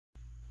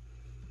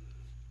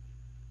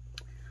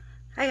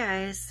Hi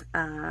guys,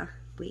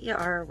 we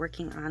are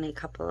working on a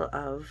couple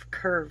of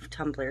curve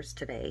tumblers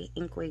today.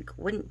 Ink Week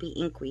wouldn't be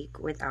Ink Week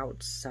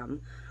without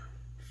some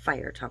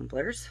fire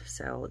tumblers,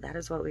 so that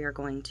is what we are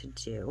going to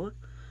do.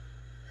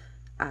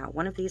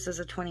 One of these is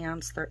a 20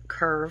 ounce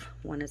curve,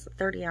 one is a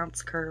 30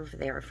 ounce curve.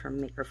 They are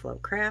from Makerflow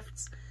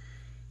Crafts,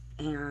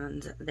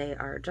 and they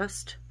are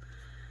just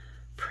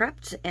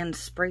prepped and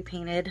spray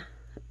painted.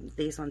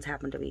 These ones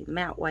happen to be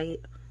matte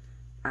white.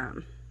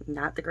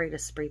 Not the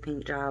greatest spray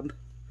paint job.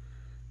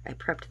 I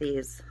prepped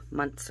these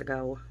months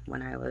ago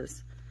when I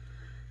was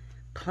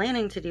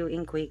planning to do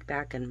Ink Week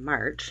back in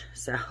March,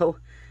 so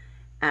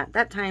at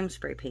that time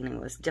spray painting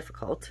was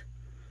difficult.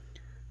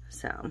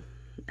 So,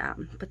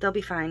 but they'll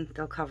be fine,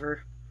 they'll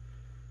cover,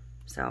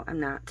 so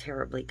I'm not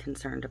terribly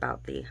concerned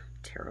about the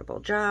terrible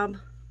job.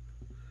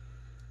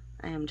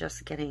 I am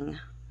just getting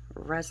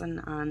resin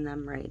on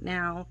them right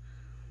now.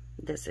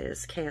 This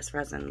is KS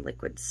Resin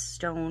Liquid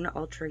Stone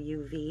Ultra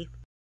UV.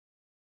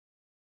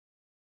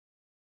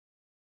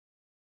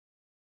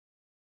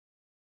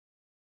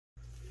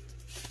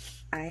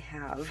 I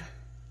have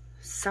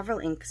several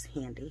inks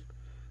handy.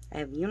 I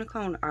have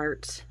Unicone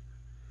Art,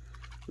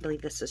 I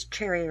believe this is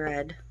Cherry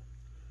Red.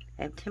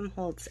 I have Tim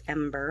Holtz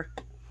Ember.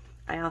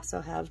 I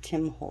also have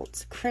Tim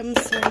Holtz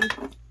Crimson.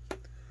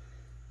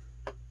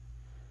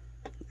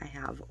 I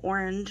have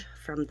Orange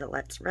from the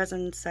Let's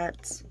Resin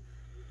sets.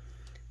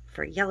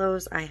 For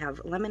yellows, I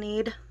have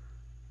Lemonade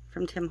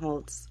from Tim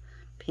Holtz,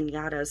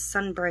 Pinata's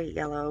Sunbright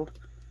Yellow,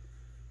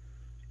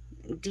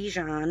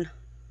 Dijon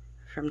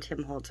from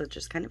Tim Holtz, which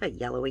is kind of a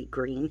yellowy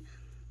green,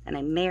 and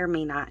I may or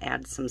may not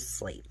add some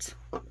slate.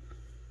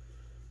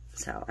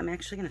 So I'm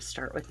actually going to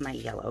start with my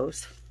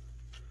yellows.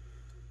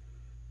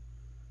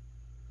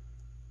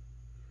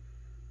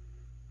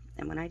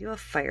 And when I do a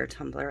fire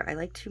tumbler, I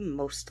like to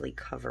mostly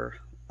cover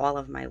all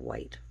of my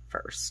white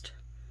first,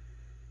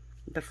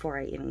 before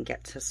I even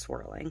get to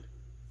swirling.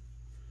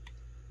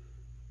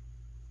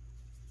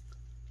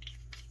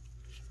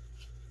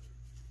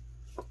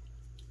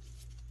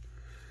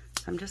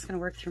 I'm just going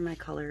to work through my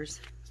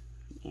colors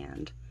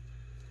and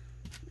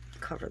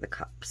cover the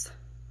cups.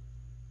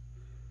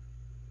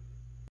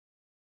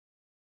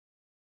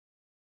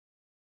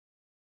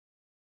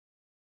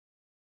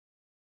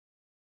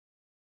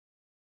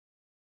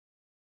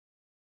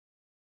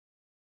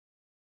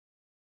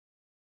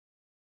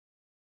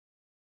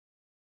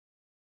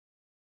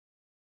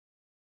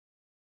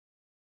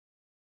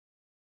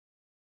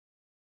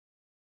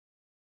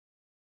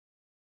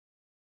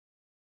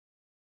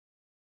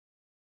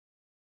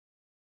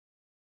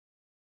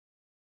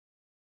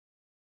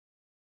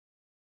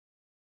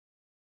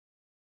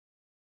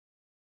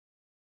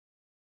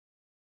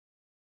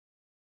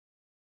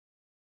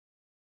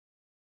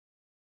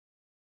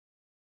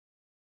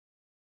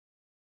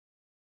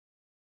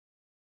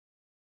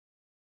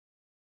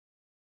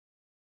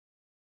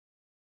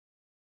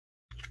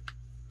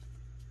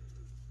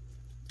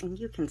 And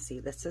you can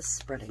see this is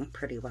spreading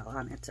pretty well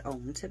on its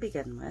own to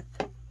begin with.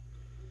 I'm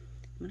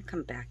going to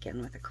come back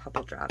in with a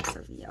couple drops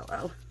of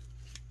yellow.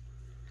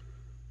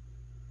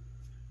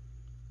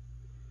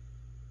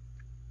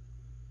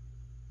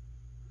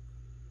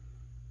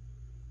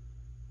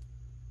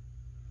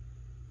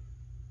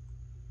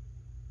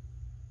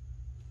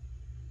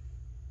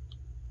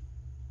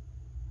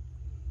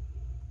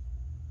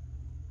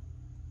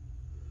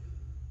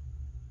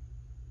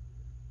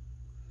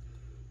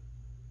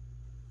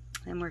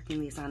 I'm working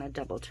these on a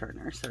double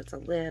turner, so it's a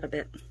little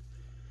bit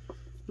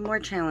more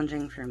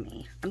challenging for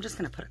me. I'm just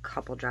going to put a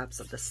couple drops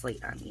of the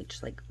slate on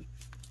each, like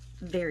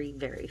very,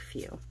 very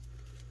few.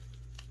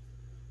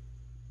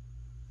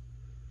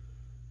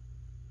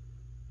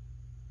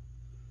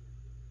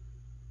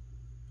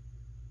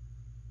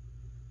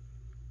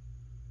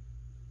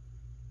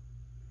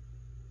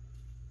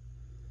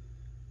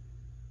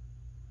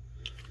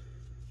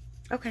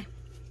 Okay,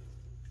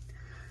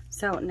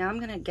 so now I'm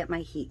going to get my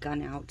heat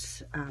gun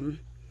out.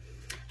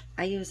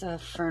 I use a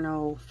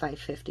Furno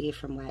 550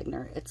 from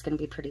Wagner. It's going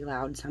to be pretty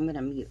loud, so I'm going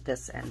to mute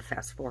this and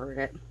fast forward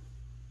it.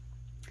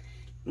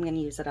 I'm going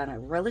to use it on a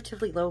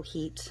relatively low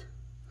heat.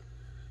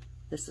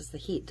 This is the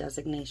heat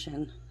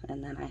designation,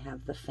 and then I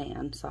have the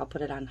fan, so I'll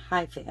put it on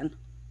high fan.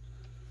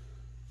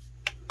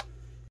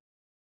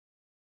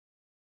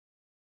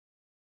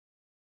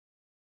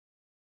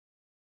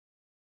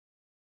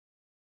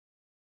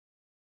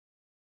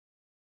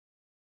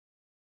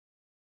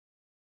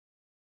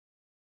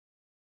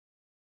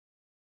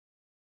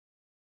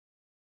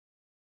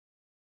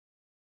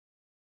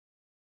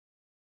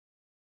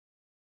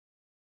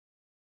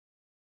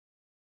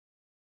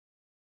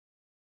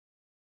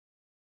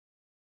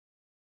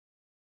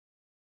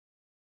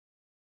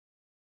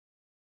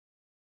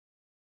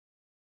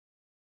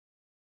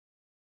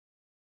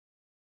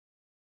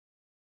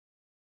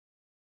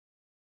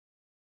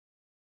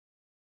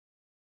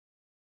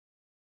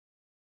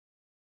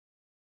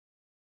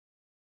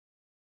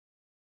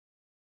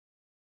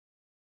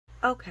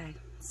 Okay,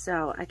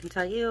 so I can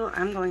tell you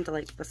I'm going to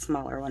like the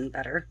smaller one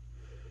better.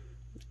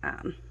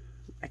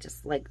 I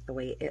just like the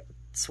way it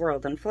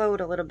swirled and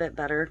flowed a little bit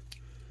better.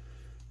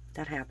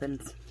 that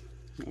happens.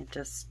 It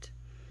just,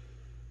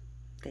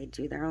 they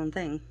do their own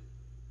thing.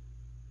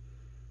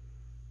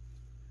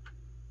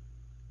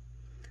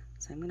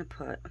 So I'm going to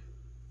put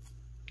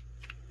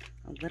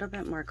a little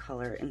bit more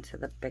color into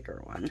the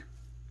bigger one.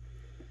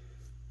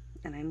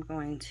 And I'm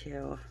going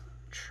to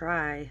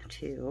try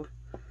to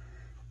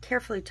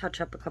carefully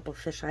touch up a couple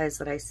fish eyes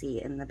that I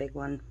see in the big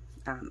one.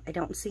 I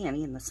don't see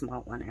any in the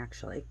small one,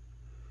 actually.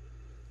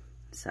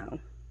 So,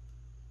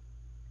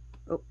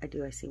 oh, I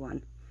do, I see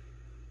one.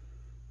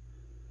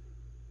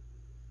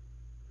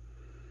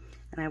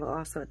 And I will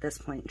also at this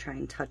point try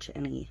and touch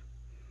any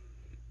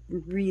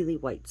really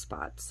white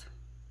spots.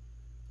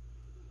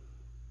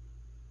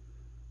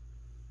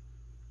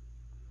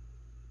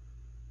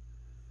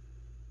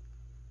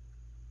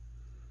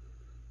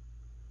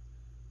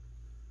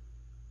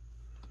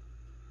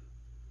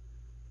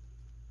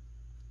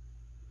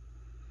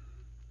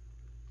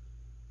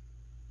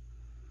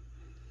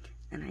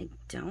 And I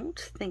don't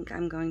think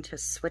I'm going to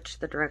switch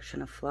the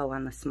direction of flow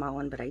on the small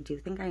one, but I do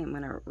think I am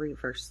going to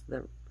reverse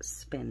the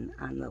spin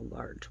on the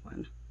large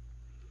one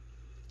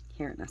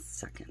here in a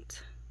second.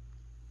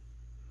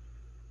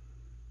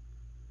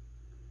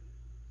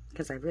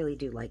 Because I really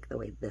do like the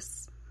way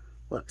this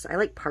looks. I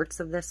like parts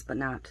of this, but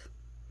not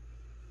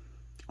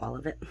all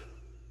of it.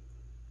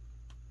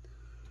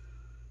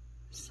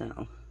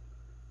 So,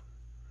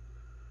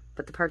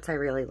 but the parts I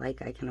really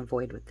like, I can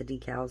avoid with the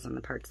decals, and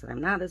the parts that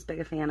I'm not as big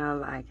a fan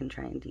of, I can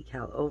try and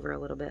decal over a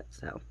little bit,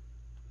 so.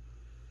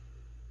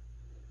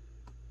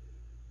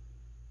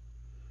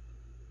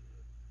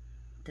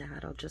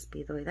 That'll just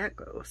be the way that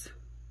goes.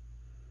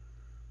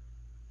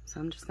 So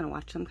I'm just going to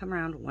watch them come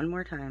around one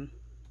more time.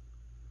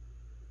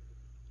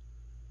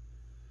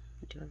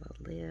 I do have a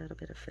little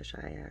bit of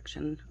fisheye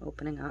action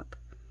opening up.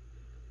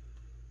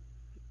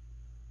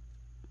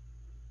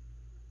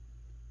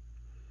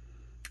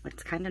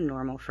 It's kind of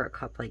normal for a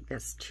cup like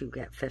this to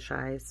get fish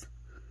eyes.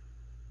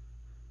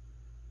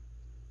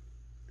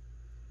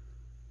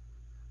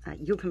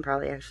 You can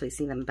probably actually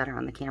see them better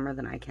on the camera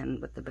than I can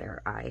with the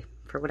bare eye.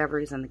 For whatever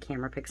reason, the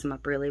camera picks them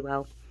up really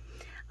well.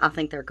 I'll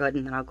think they're good,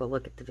 and then I'll go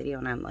look at the video,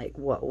 and I'm like,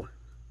 whoa.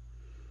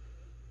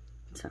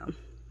 So.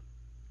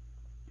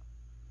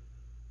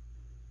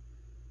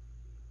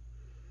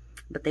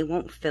 But they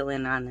won't fill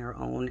in on their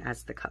own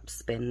as the cup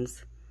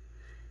spins.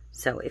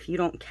 So if you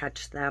don't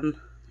catch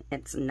them,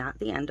 it's not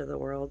the end of the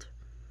world.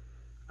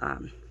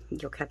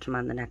 You'll catch them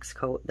on the next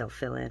coat. They'll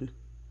fill in.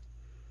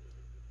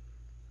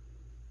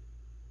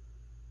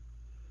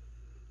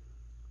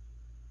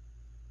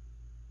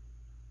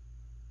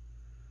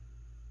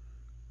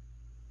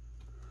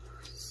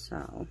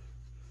 So,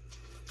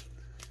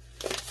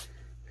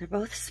 they're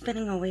both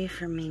spinning away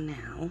from me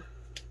now.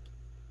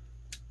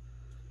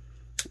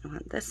 I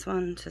want this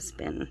one to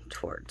spin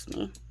towards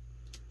me.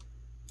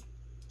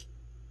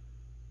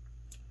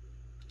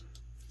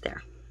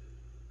 There.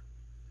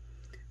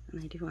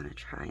 And I do want to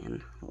try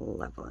and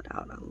level it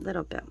out a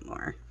little bit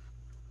more.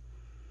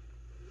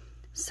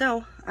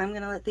 So I'm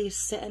going to let these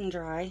sit and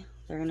dry.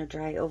 They're going to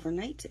dry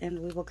overnight, and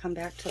we will come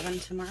back to them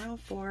tomorrow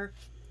for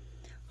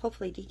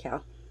hopefully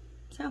decal.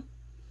 So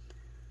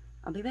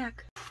I'll be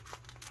back.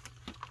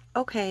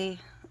 Okay,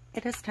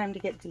 it is time to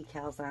get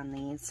decals on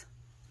these.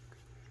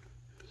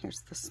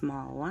 Here's the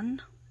small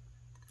one.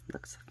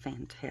 Looks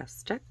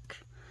fantastic.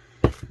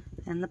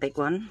 And the big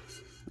one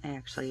I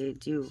actually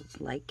do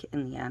like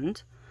in the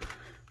end.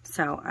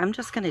 So I'm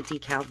just going to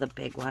decal the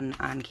big one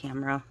on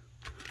camera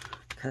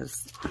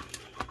because,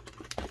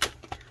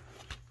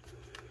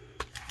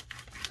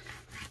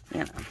 you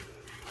know.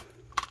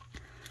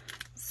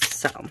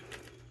 So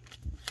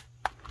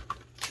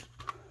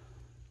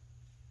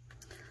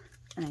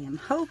I am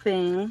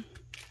hoping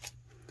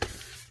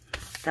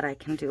that I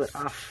can do it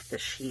off the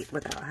sheet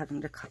without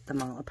having to cut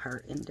them all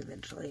apart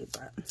individually,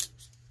 but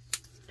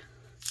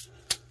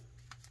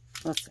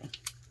we'll see.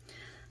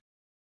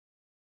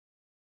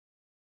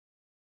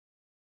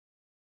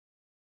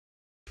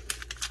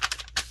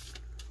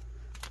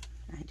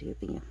 I do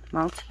the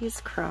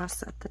Maltese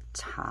cross at the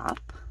top.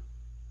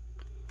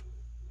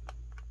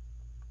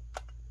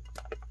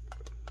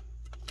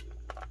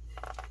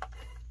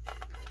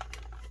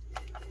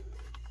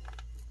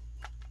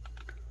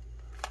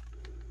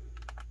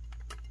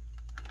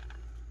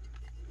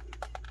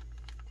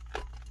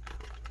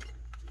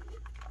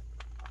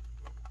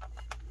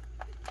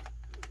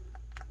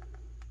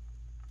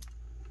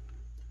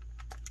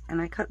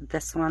 And I cut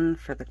this one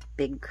for the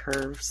big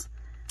curves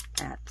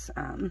at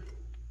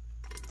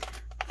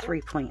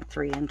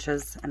 3.3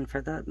 inches, and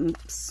for the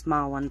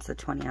small ones, the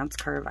 20-ounce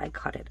curve, I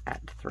cut it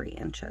at 3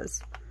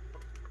 inches.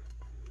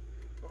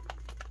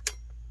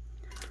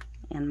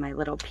 And my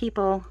little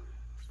people,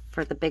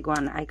 for the big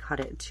one, I cut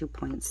it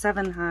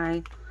 2.7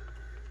 high,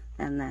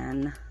 and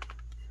then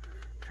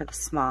for the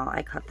small,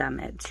 I cut them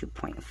at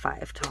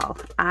 2.5 tall.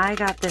 I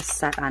got this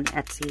set on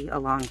Etsy a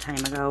long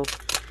time ago,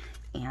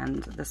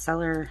 and the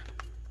seller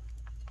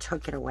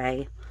took it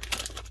away,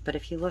 but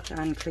if you look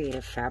on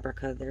Creative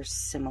Fabrica, there's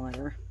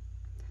similar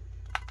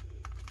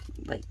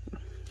like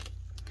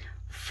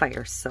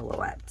Firefighter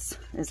Silhouettes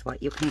is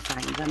what you can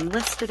find them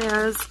listed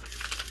as.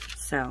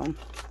 So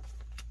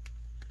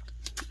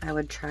I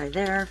would try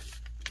there.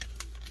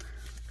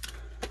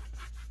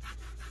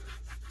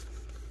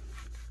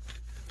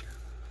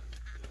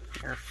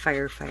 Or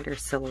Firefighter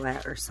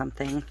Silhouette or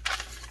something.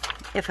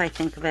 If I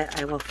think of it,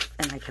 I will,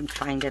 and I can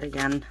find it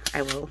again,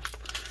 I will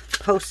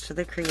post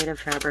the Creative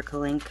FABRICA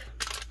link.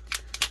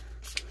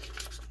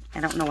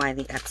 I don't know why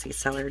the Etsy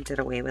seller did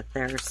away with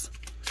theirs.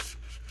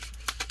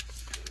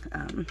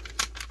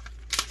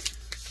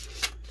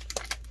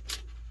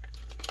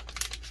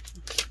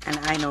 And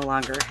I no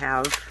longer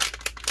have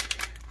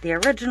the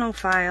original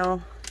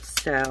file,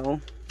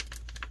 so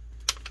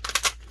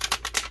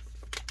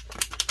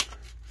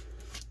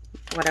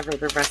whatever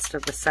the rest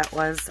of the set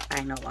was,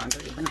 I no longer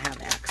even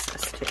have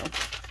access to,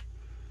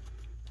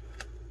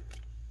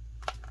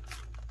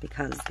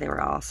 because they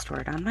were all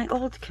stored on my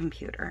old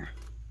computer.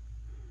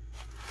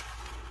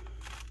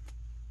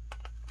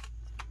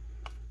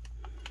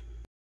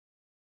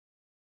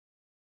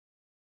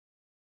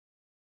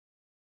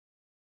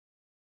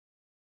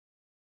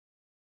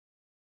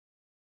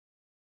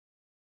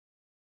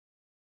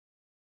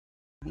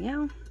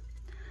 Yeah,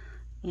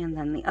 and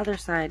then the other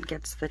side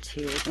gets the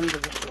two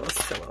individual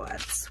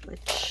silhouettes,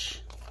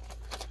 which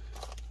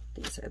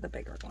these are the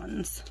bigger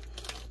ones.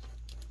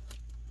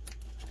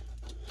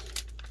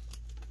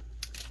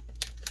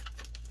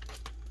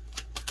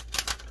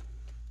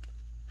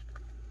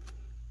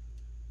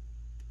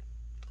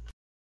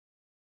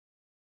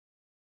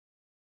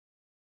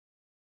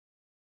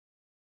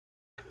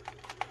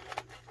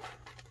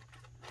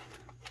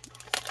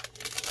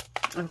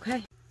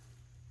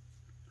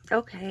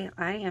 Okay,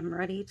 I am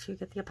ready to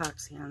get the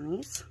epoxy on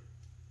these.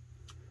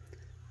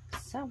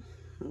 So,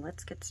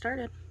 let's get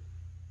started.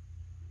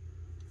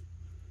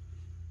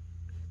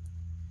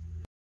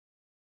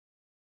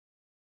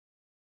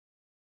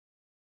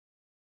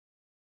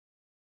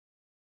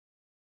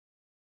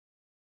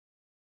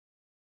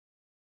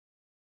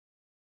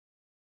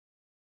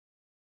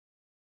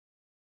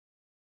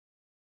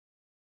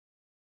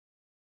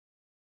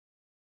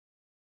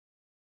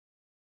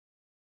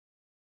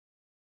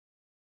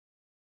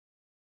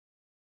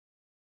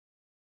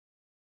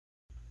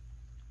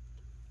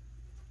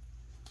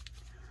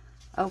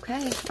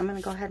 Okay, I'm going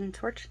to go ahead and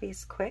torch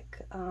these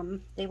quick.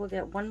 They will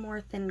get one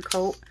more thin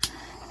coat,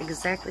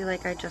 exactly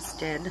like I just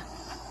did.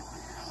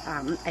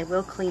 I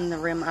will clean the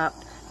rim up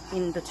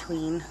in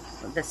between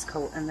this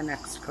coat and the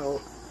next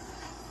coat.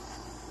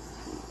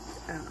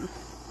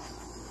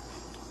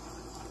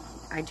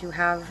 I do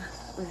have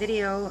a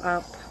video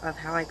up of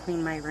how I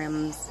clean my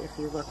rims. If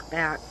you look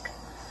back,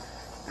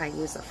 I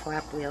use a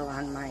flap wheel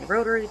on my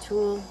rotary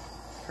tool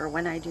for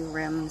when I do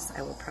rims.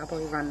 I will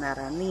probably run that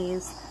on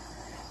these,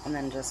 and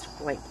then just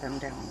wipe them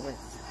down with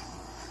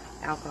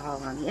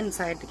alcohol on the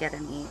inside to get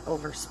any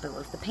overspill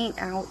of the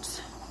paint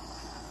out,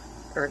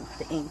 or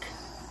the ink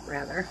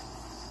rather.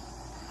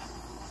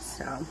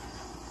 So,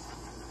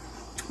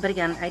 but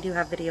again, I do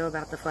have video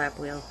about the flap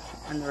wheel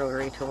and the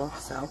rotary tool,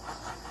 so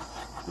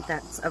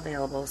that's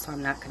available, so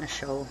I'm not going to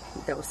show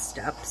those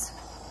steps.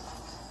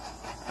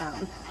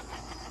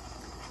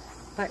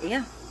 But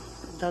yeah,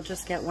 they'll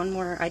just get one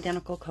more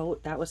identical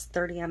coat. That was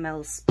 30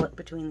 ml split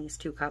between these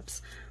two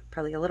cups.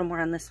 Probably a little more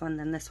on this one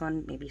than this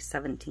one, maybe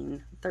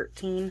 17,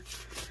 13.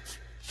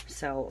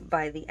 So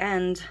by the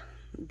end,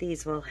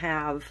 these will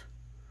have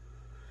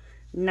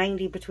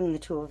 90 between the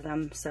two of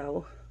them.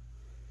 So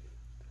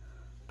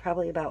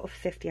probably about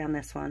 50 on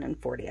this one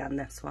and 40 on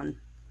this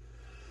one.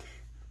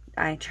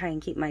 I try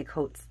and keep my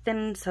coats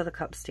thin so the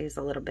cup stays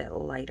a little bit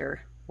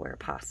lighter where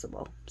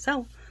possible.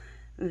 So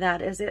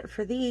that is it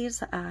for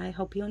these. I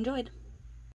hope you enjoyed.